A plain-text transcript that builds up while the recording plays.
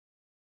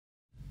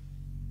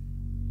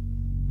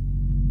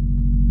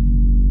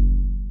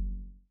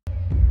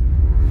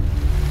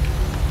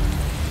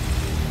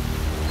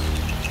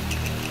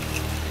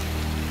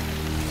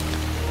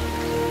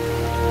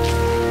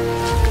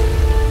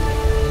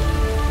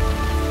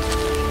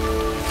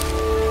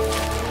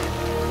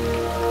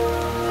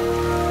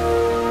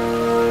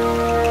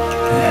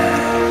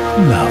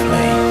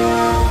Lovely.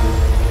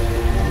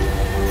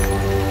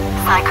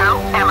 Psycho,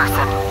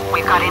 Emerson,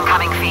 we've got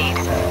incoming feed.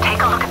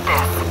 Take a look at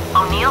this.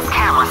 O'Neill's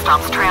camera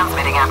stops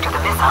transmitting after the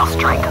missile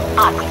strike,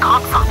 but we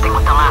caught something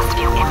with the last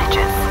few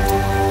images.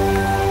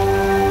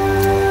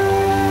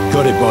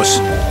 Got it, boss.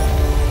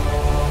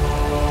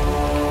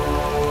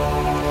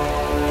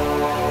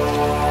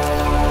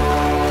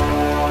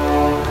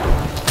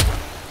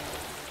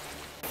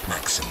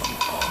 Maximum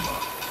armor.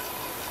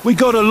 We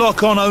got a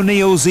lock on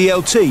O'Neill's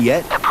ELT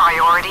yet? The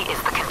priority is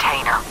the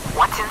container.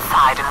 What's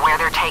inside and where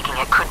they're taking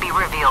it could be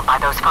revealed by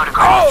those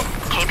photographs.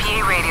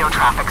 KPA radio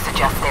traffic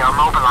suggests they are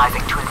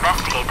mobilizing to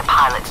investigate the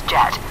pilot's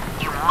jet.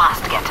 You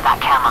must get to that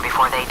camera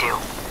before they do.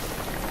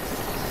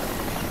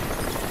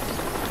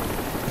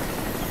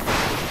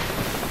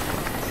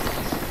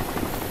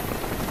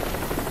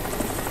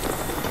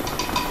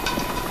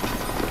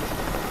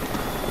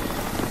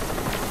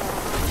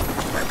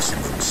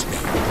 Maximum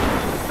speed.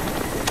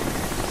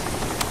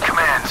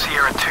 Command,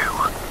 Sierra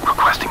 2.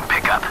 Requesting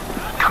pickup.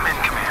 Come in,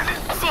 Command.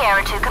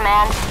 Sierra 2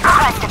 Command.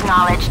 Request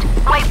acknowledged.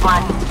 Wait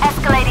 1.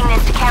 Escalating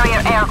this to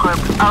carrier air group.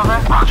 Over.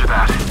 Roger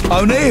that.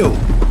 O'Neill!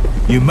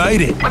 You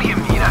made it. What do you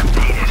mean I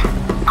made it?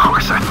 Of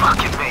course I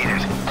fucking made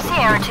it.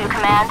 Sierra 2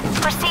 Command.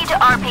 Proceed to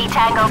RP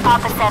Tango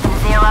Papa 70.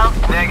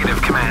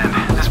 Negative, Command.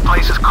 This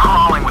place is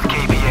crawling with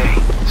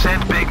KPA.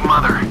 Send Big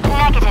Mother.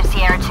 Negative,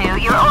 Sierra 2.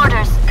 Your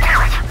orders.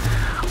 Damn it!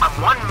 I'm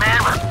one man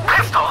with a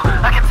pistol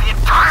against the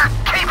entire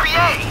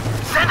KPA!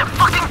 Send a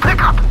fucking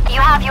pickup!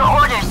 You have your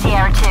orders,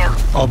 Sierra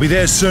 2. I'll be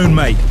there soon,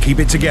 mate. Keep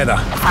it together.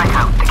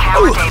 Psycho, the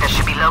camera data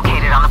should be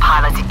located on the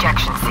pilot's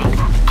ejection seat.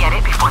 Get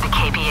it before the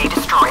KPA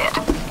destroy it.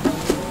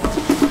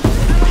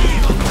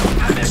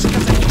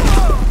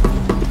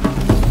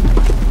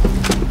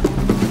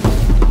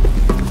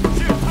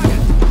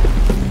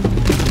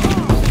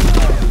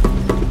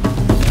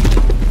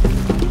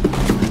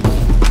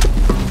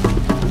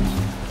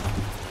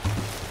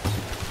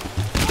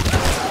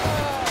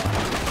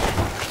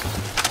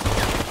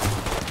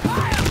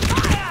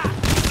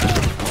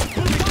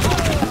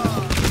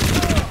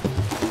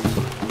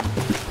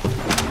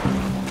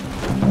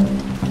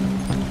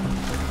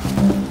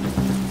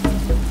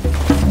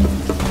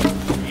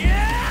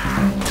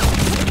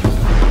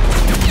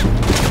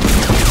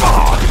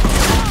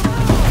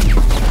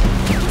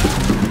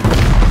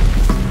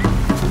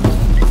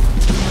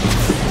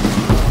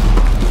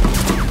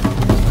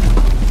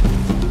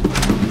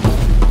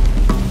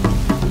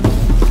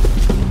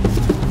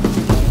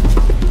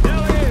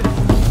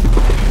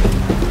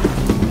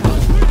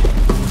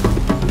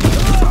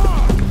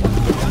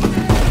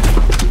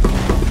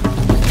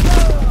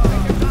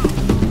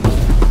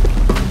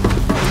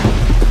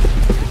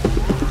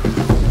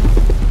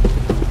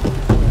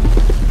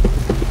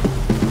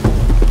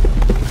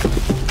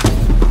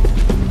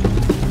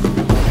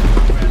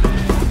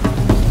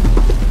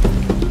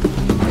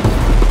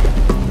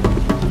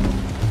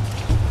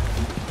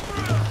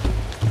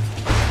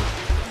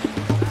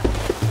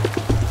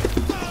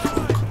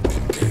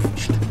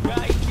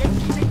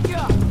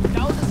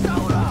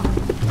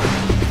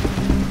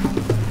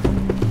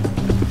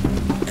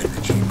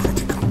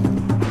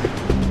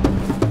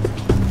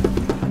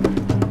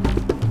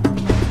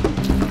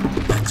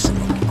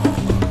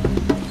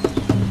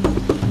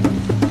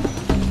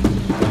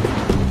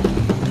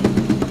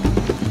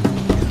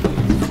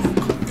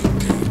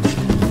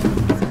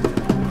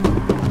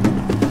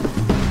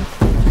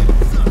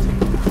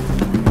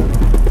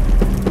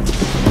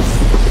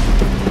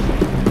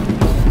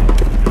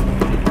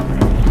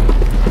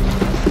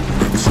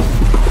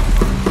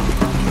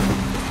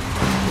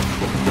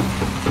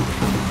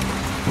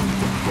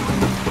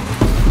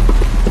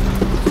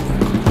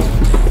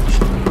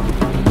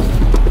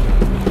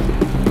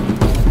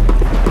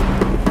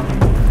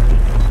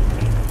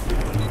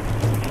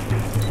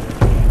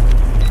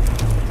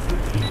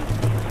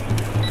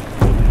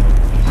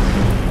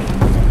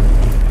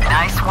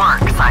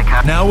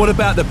 Now what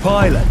about the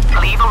pilot?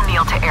 Leave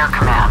O'Neill to Air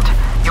Command.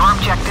 Your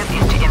objective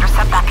is to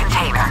intercept that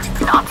container,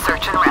 not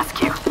search and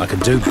rescue. I can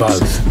do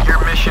both.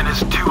 Your mission is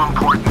too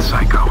important,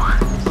 Psycho.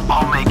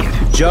 I'll make it.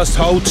 Just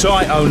hold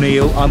tight,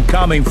 O'Neill. I'm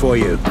coming for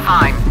you.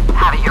 Fine.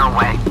 Have it your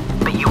way.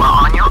 But you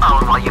are on your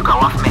own while you go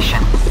off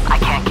mission. I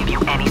can't give you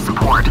any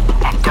support.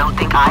 And don't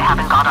think I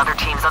haven't got other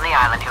teams on the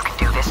island who can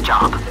do this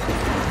job.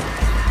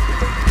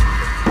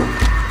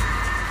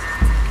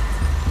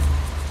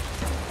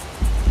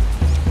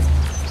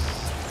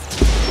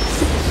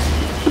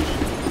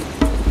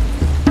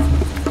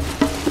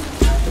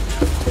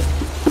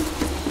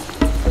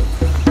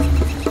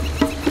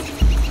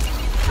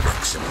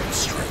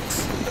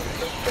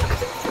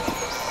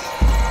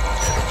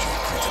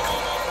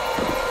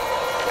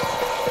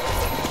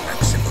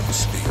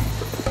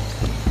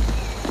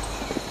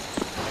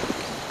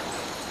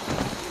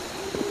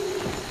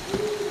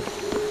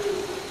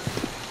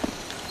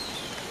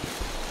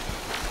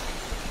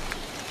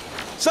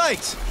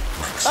 Sights!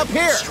 Up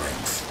here!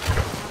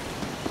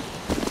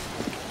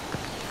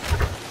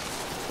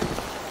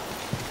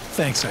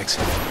 Thanks, X.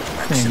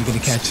 Man, you're gonna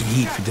catch some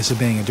heat for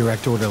disobeying a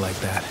direct order like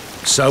that.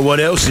 So what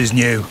else is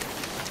new?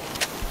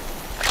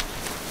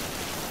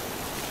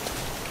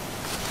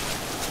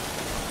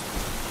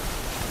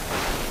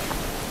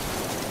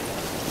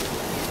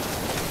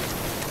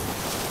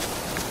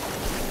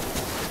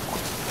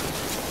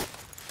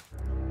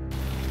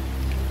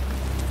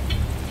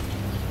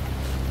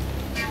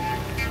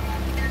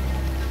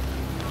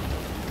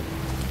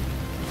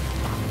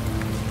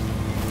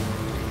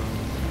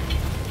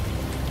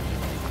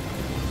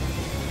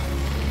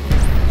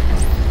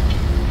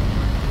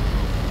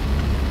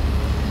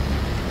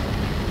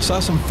 saw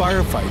some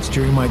firefights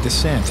during my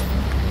descent.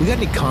 We got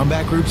any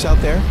combat groups out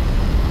there?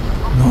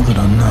 Not that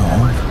I know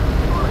of.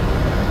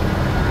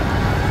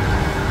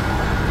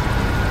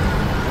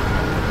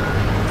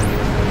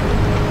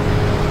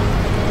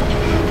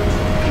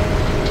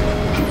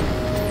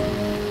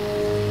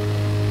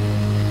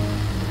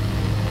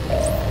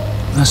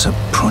 That's a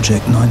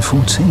Project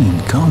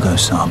 914 cargo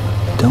sub,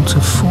 Delta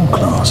 4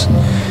 class.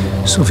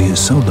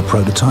 Soviets sold the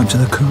prototype to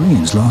the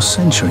Koreans last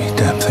century.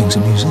 Damn thing's a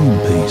museum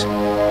piece.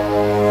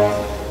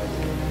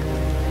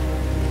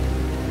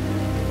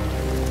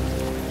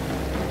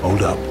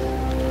 Hold up.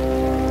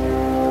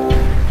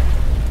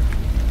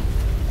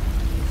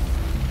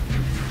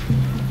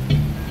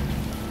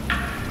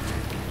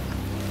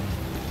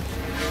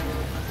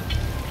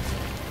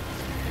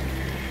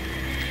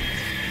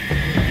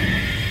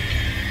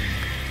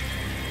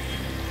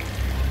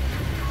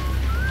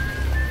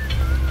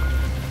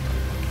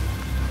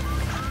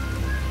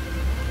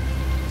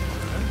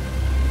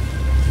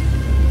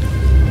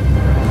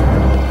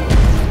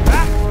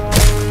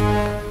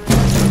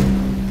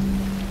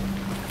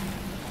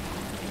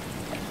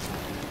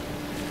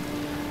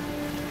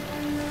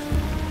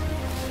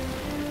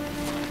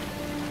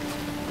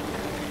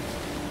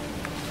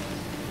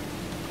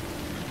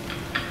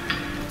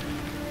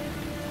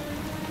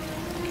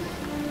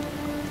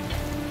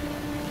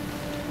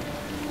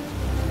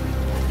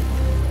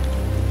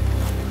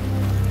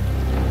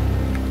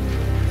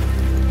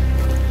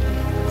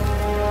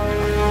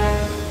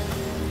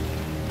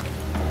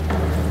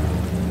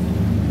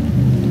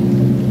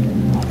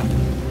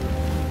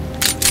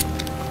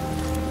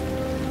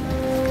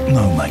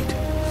 No, mate.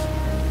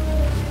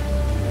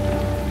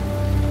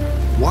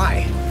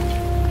 Why?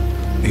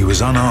 He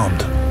was unarmed.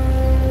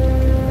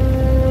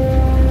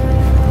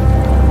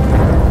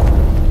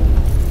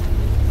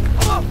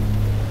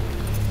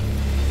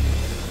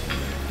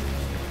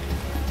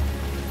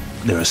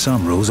 There are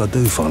some rules I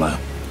do follow.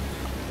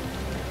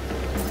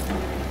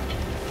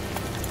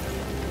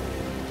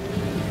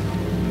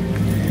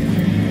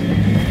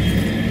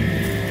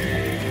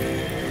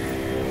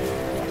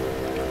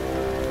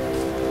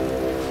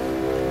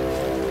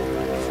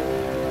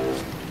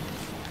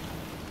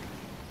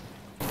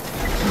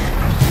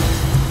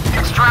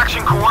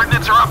 Extraction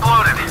coordinates are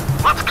uploaded.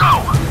 Let's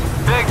go!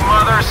 Big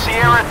Mother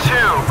Sierra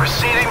 2,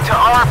 proceeding to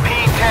RP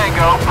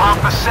Tango,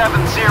 Papa 70.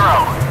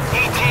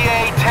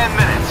 ETA 10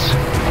 minutes.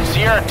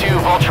 Sierra 2,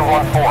 Vulture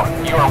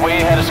 1-4. You are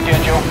way ahead of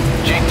schedule.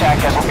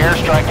 JTAC has an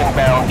airstrike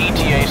inbound,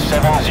 ETA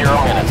 70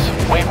 minutes.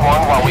 Wait 1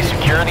 while we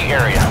secure the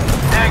area.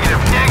 Negative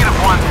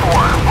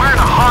 1-4. We're in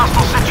a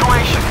hostile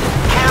situation.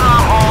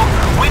 Cannot hold.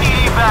 We need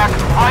evac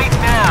right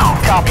now.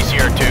 Copy,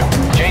 Sierra 2.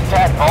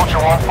 JTAC,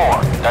 Vulture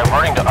 1-4.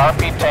 Diverting to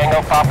RP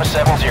Tango, Papa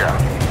 70.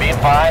 Be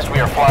advised, we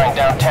are flying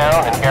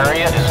downtown and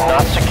area is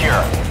not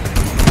secure.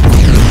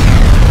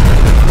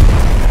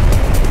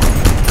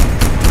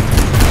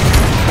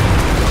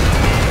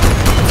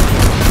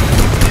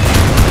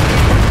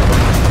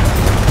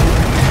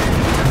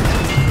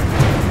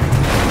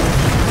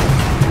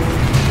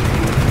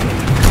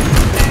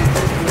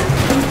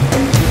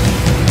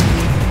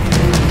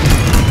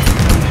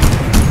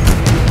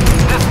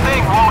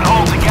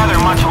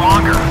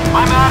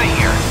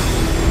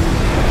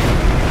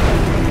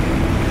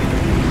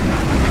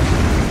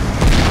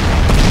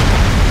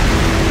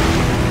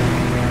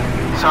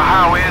 So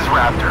how is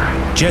Raptor?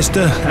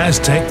 Jester,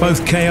 Aztec,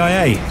 both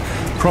KIA.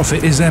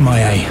 Prophet is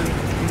MIA.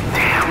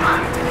 Damn.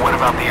 What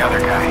about the other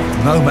guy?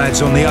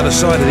 Nomad's on the other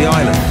side of the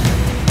island.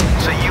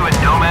 So you and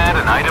Nomad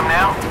an item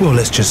now? Well,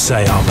 let's just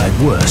say I've had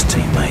worse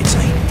teammates,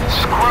 eh?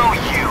 Screw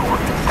you.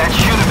 That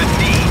should have been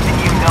me, and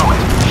you know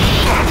it.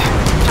 Shit.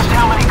 Just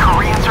how many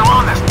Koreans are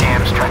on this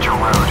damn stretch of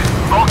road?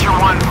 Vulture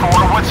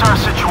 1-4, what's our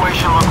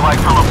situation look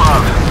like from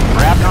above?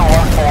 Raptor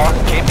 1-4,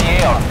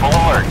 KPA on full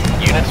alert.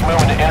 Units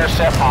moving to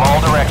intercept from all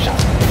directions.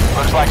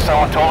 Looks like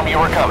someone told them you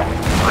were coming.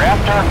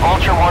 Raptor,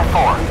 Vulture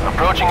 1-4,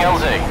 approaching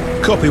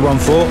LZ. Copy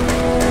 1-4.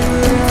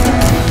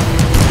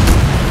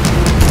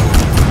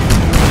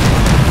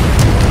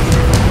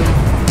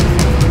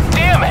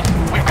 Damn it!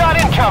 We've got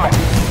incoming!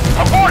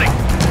 Aborting!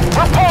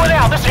 We're pulling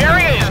out! This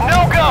area is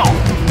no-go!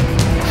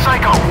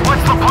 Psycho,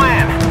 what's the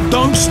plan?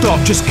 Don't stop,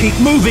 just keep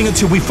moving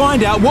until we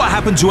find out what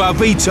happened to our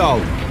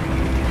VTOL.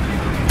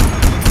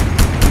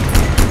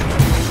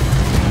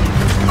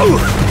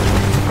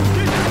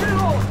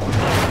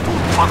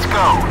 Let's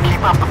go.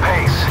 Keep up the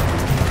pace.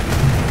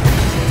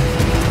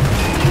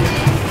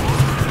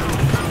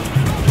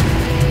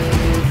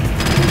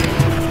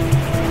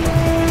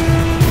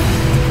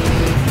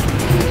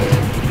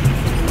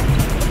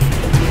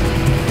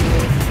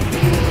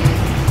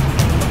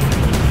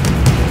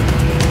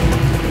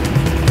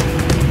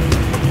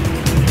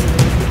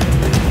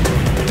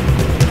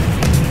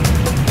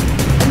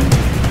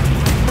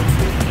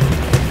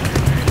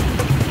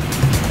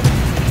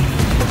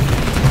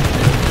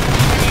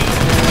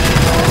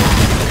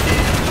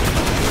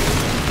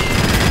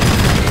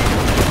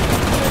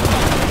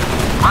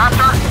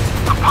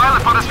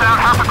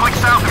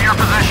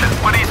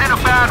 But he's in a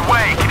bad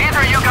way. Can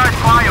either of you guys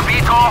fly a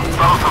VTOL? all?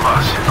 Both of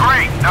us.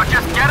 Great. Now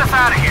just get us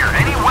out of here.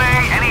 Any way,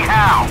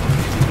 anyhow.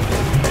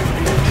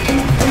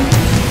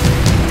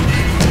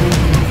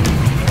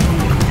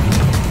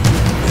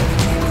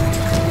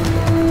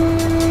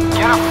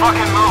 Get a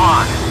fucking move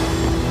on.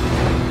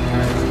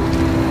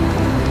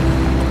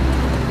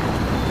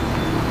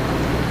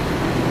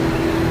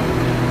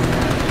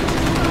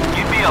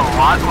 You'd be a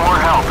lot more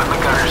help in the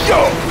gutters.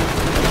 Go!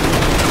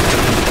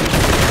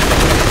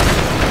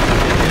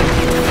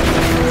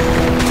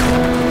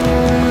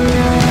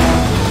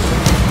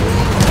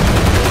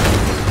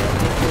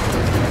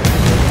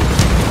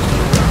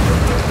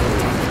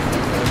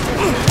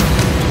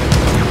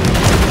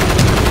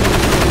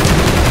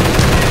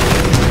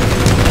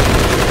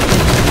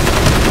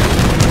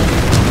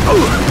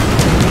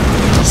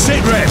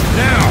 Sit rep,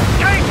 now!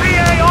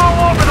 KPA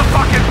all over the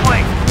fucking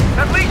place!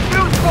 At least 2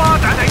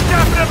 squads, and they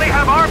definitely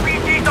have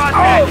RPGs on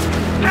deck!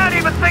 Can't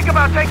even think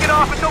about taking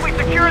off until we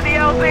secure the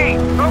LZ!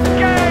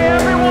 Okay,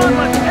 everyone,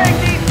 let's take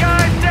these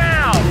guys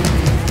down!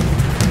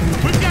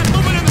 We've got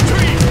movement in the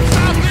trees,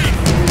 southeast!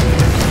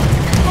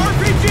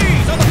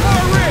 RPGs on the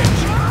far ridge!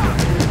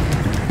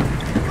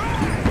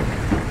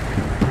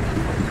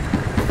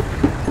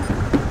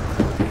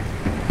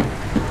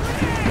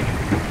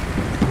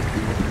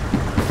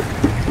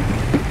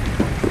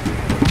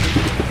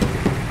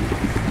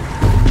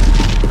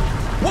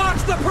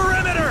 Watch the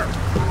perimeter!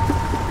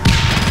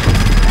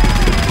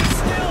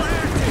 Still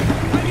active!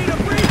 I need a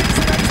breathing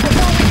space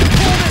before we can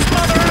pull this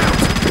mother out!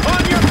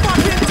 On your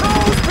fucking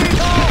toes,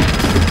 people!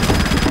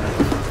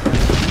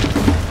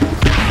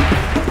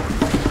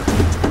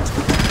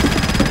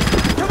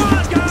 Come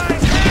on,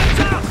 guys! Hands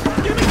up!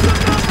 Give me some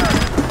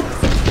numbers!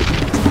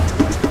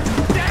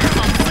 Damn,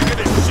 I'm sick of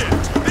this shit!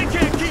 They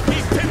can't keep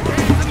these tin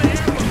cans in the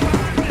air for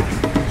 5 minutes!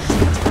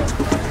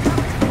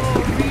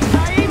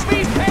 I ain't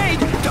being paid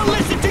to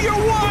listen to your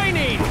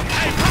whining!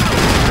 Hey,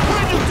 Howard!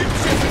 When do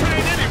dipshits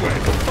train anyway?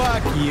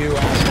 Fuck you,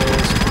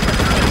 assholes.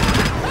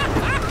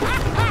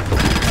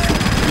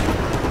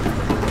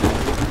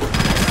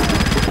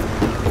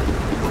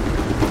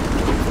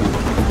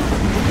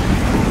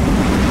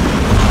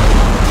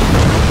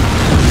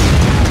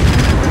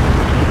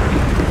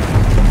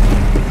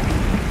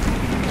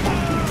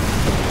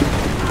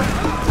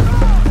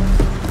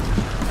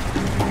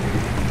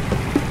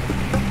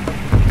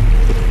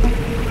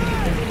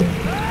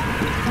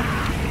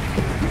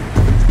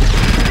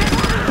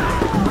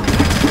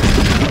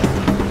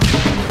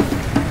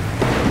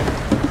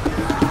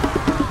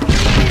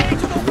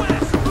 To the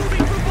west,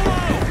 moving from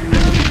below!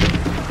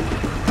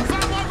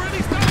 Someone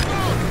release that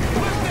boat!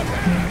 Lift it!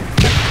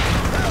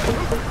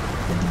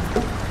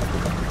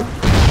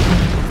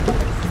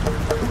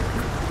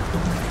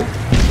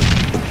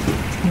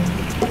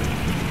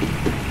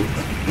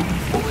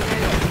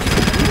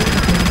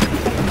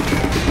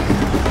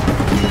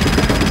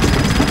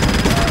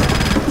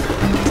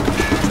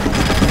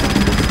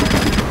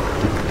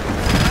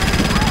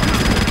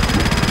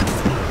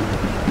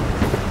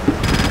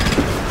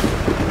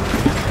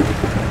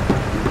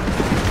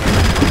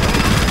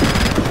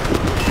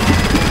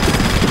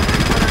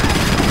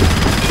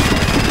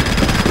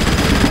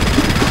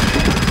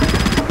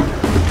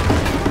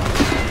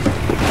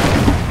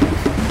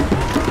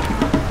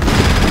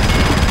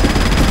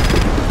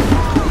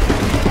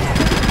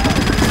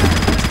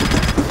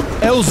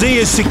 LZ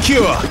is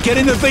secure. Get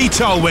in the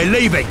VTOL, we're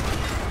leaving.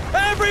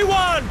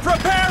 Everyone,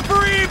 prepare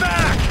for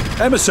evac!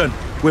 Emerson,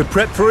 we're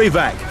prepped for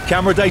evac.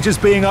 Camera data's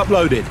being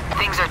uploaded.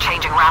 Things are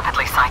changing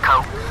rapidly,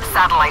 Psycho.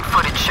 Satellite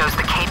footage shows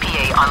the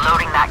KPA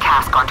unloading that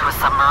cask onto a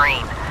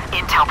submarine.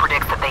 Intel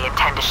predicts that they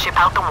intend to ship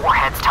out the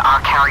warheads to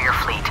our carrier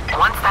fleet.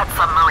 Once that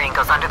submarine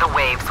goes under the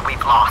waves,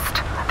 we've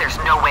lost. There's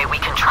no way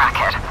we can track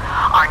it.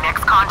 Our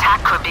next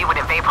contact could be when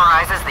it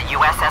vaporizes the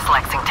USS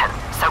Lexington.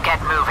 So get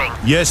moving.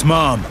 Yes,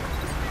 Mom.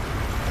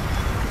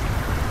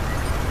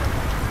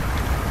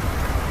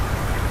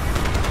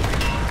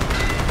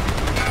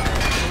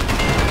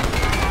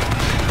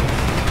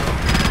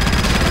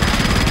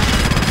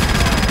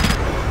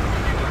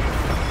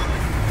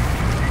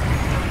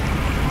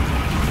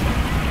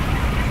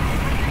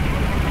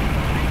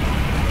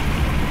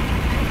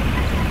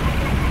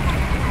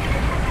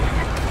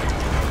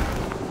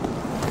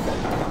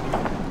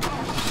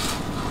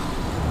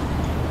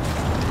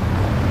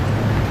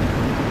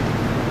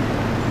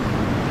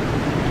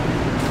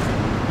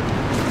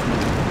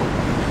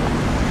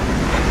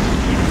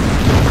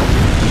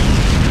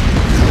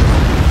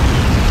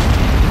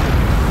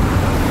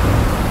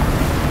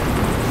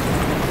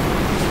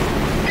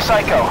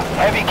 Psycho,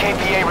 heavy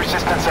KPA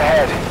resistance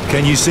ahead.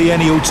 Can you see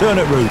any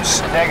alternate routes?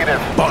 Negative.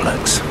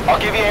 Bollocks.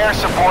 I'll give you air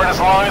support as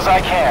long as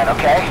I can,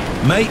 okay?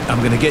 Mate,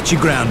 I'm gonna get you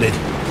grounded.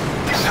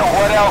 So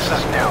what else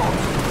is new?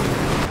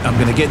 I'm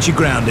gonna get you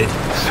grounded.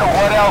 So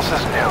what else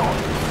is new?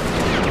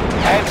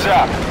 Heads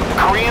up. The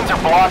Koreans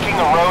are blocking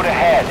the road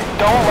ahead.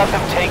 Don't let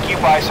them take you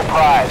by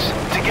surprise.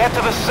 To get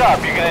to the sub,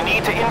 you're gonna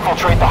need to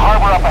infiltrate the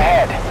harbor up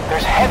ahead.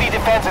 There's heavy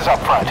defenses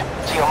up front,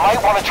 so you might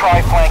want to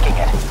try flanking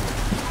it.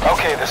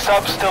 Okay, the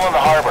sub's still in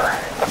the harbor.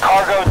 The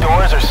cargo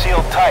doors are sealed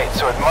sealed tight,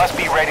 so it must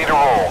be ready to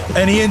roll.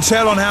 Any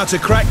intel on how to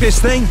crack this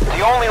thing?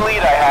 The only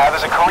lead I have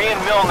is a Korean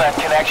Milnet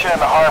connection in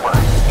the harbor.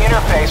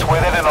 Interface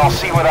with it and I'll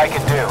see what I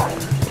can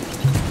do.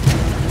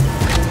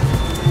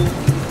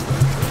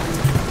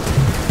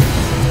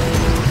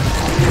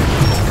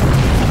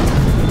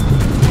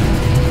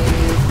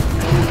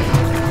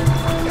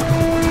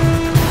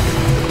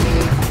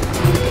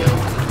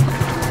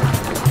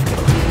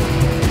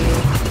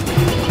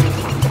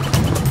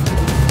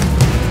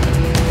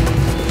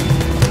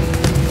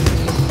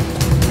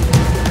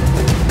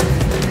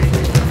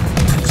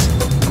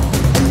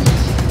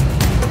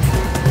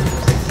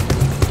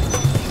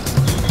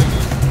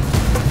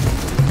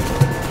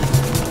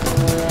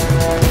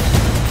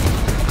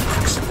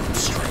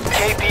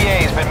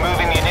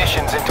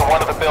 Into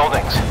one of the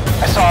buildings.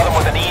 I saw them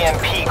with an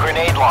EMP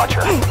grenade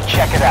launcher.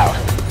 Check it out.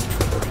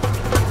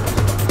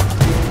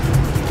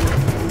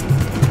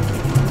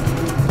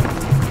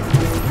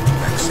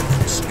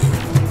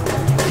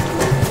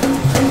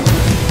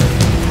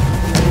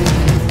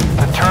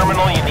 The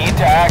terminal you need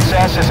to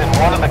access is in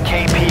one of the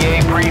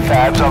KPA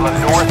prefabs on the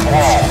north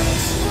wall.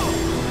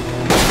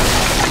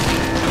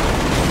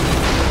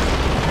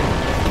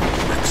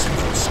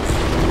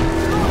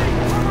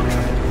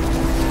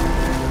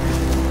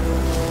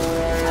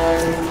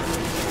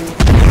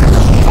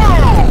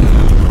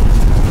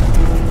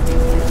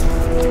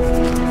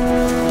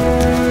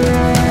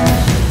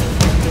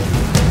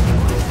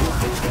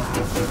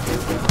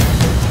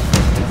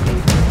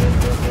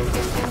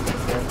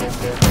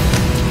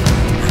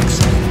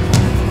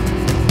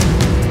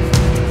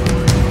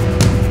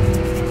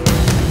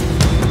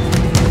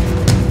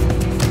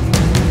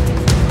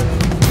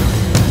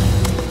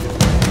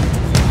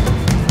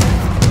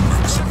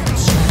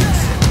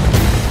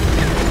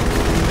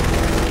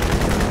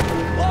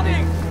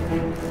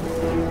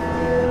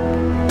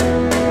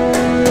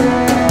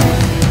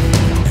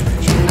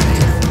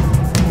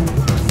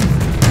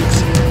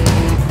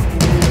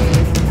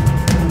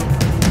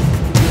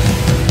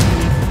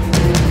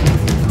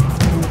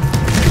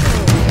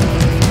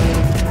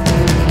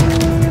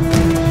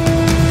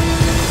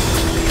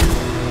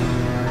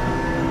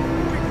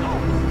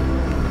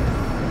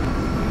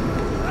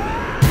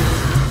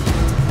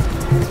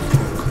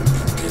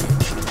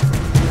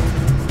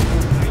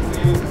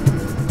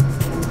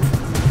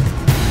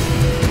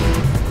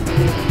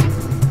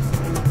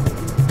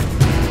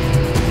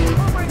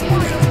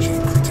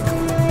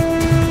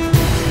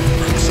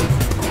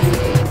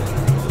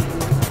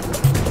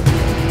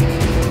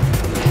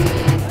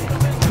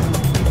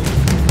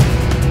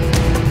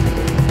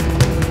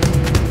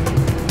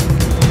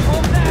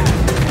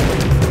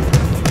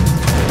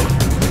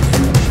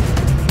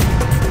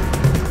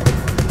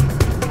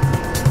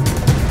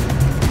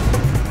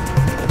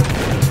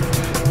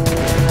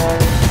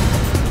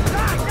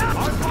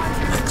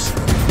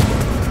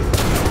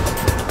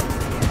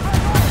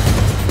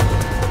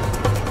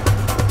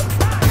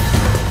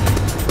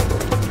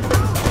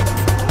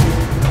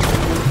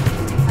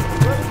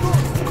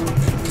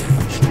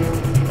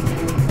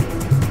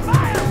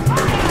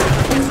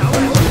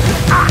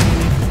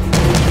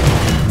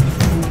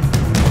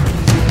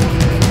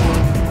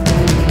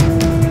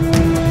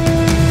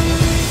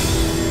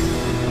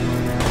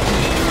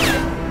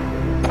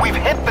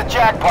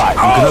 Jackpot.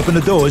 You can open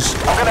the doors.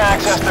 I'm gonna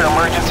access their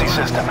emergency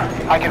system.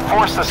 I can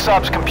force the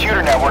sub's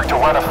computer network to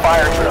run a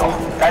fire drill.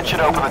 That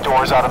should open the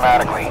doors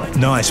automatically.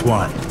 Nice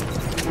one.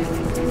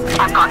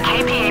 I've got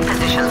KPA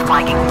positions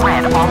flagging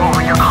red all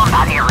over your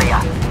combat area.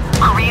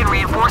 Korean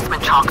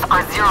reinforcement chocks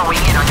are zeroing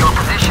in on your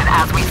position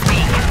as we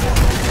speak.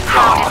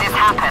 How did this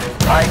happen?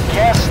 I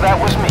guess that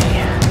was me.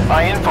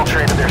 I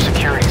infiltrated their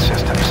security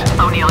systems.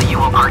 O'Neill, you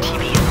will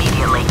RTV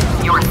immediately.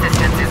 Your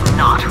assistance is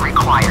not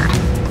required.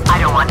 I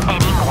don't want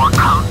any more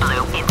Code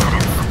Blue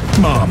incidents.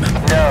 Mom.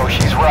 No,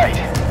 she's right.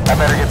 I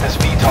better get this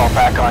VTOL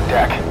back on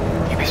deck.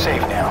 You be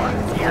safe now.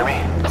 You hear me?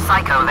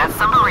 Psycho, that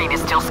submarine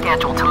is still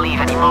scheduled to leave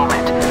any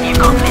moment.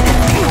 You've got minutes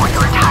before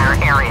your entire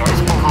area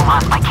is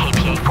overrun by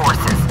KPA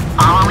forces.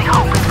 Our only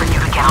hope is for you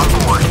to get on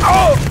board.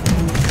 Oh!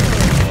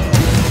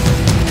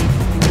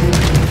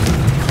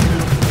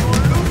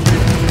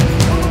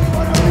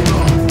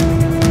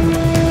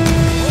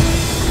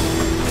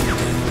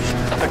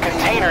 The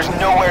container's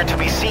nowhere to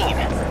be seen.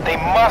 They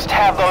must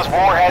have those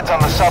warheads on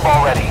the sub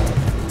already.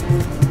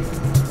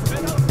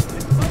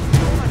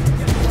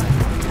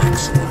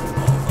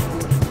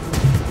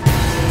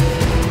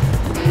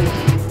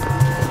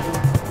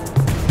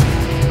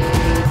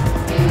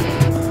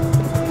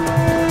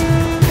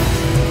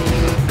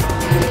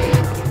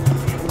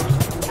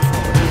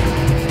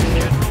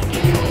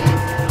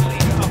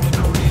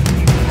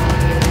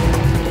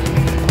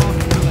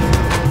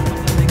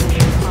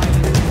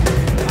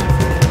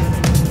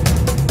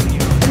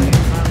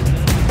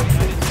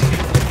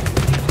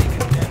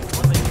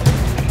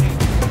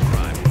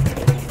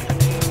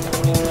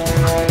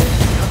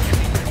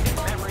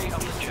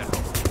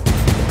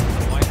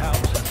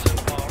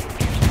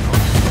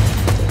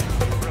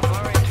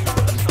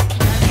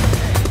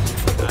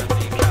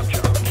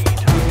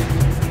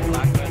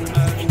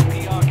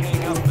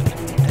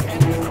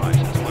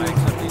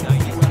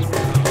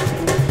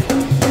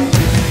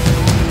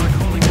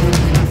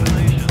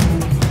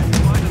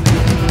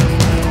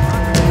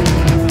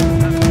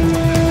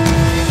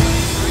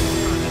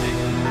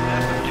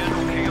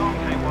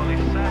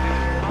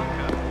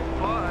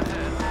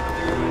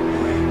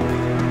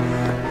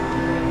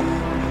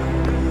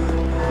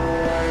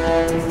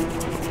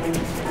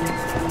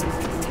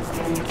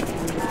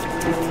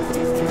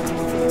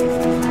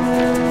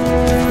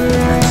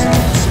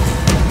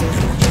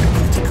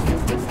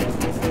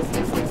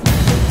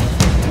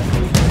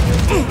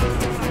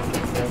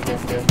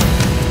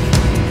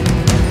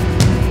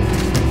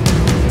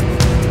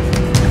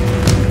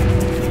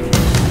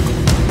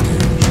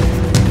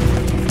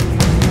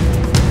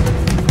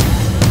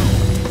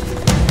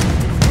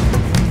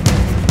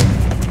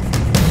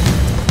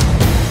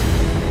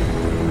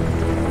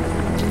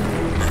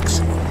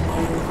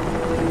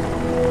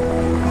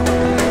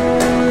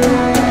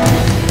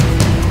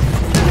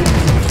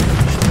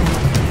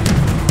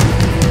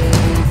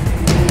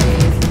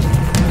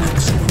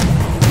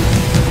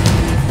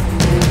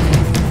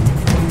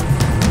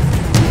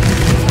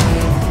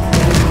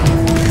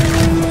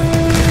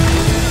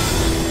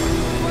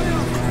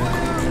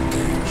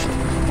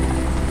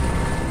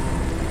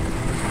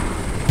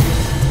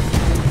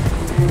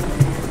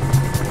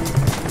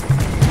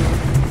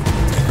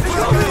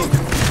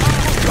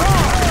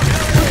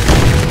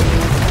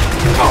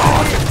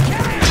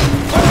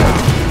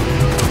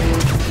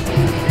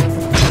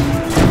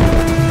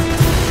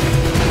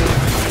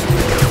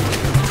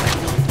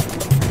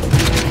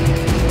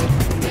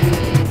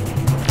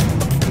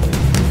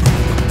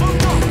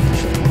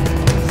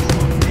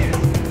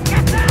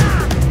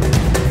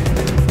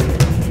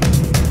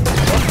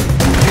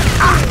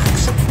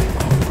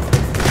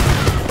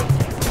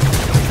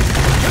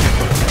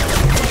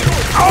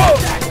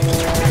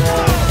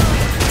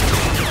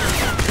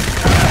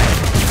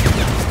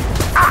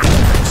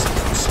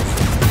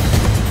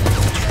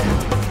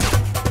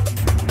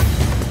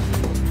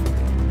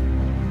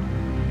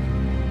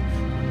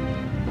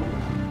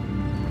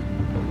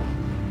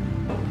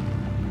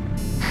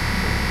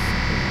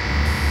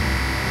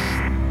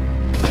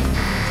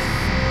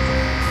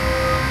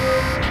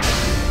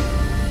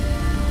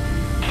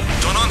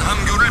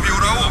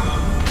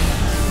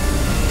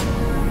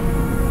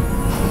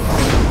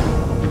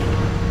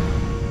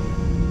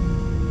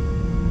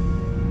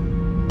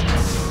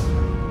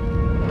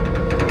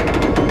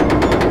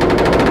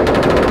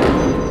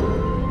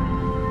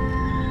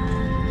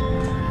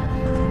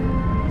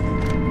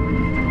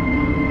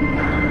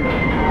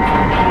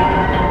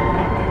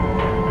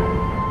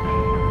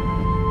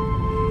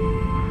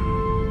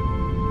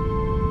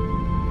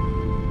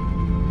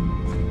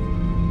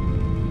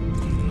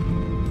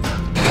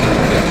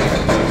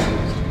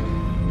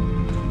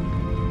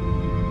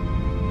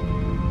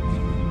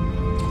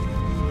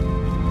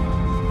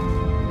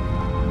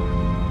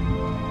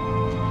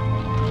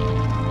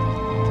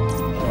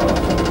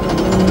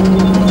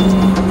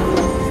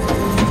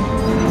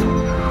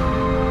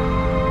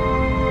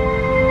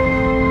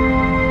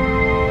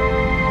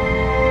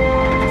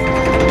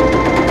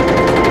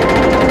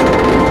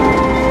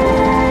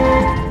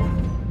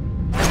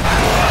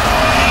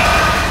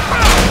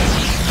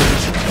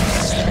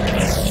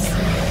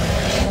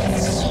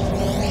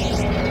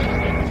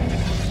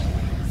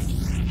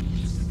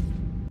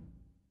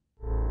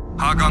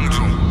 하강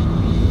중.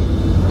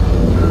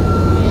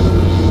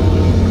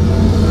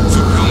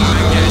 수평 운행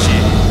개시.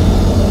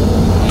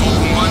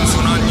 도풍관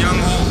순환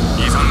양호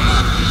이상무.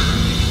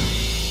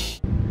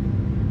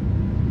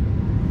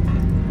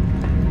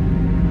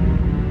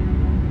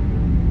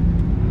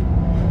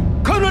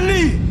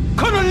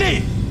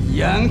 커널리!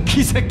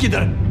 양키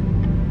새끼들!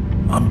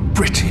 I'm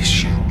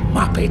British, you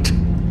muppet.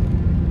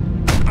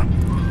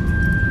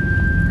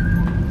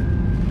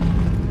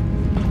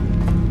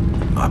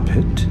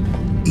 Muppet?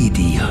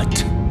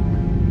 Idiot.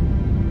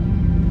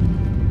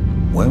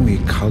 When we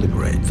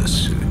calibrate the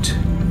suit,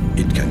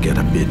 it can get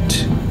a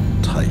bit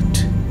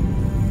tight.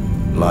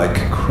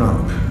 Like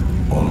cramp,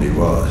 only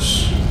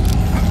worse.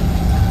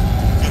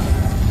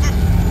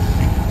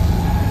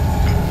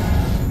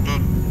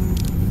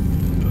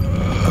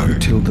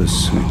 Until the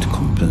suit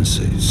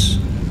compensates,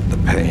 the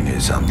pain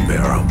is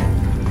unbearable.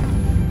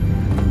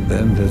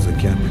 Then there's a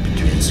gap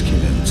between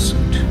skin and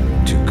suit.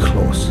 Too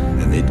close,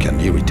 and it can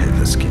irritate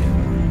the skin.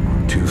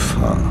 Too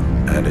far,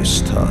 and it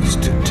starts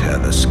to tear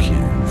the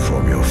skin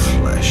from your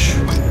flesh.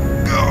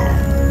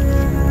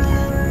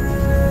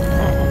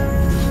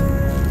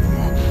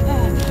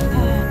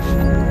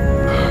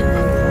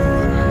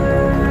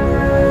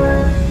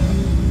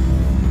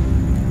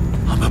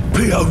 I'm a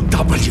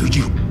POW,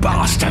 you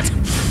bastard!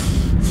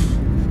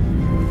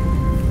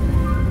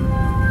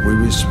 We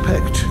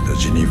respect the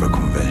Geneva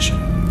Convention.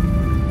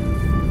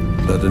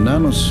 But the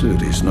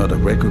nanosuit is not a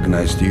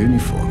recognized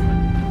uniform.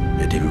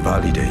 It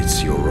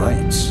invalidates your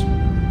rights.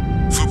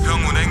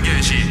 수평 운행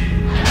개시.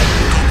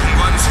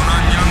 도풍관 순환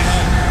양호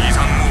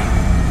이상무.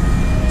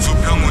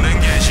 수평 운행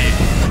개시.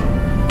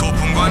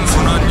 도풍관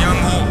순환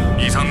양호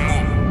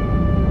이상무.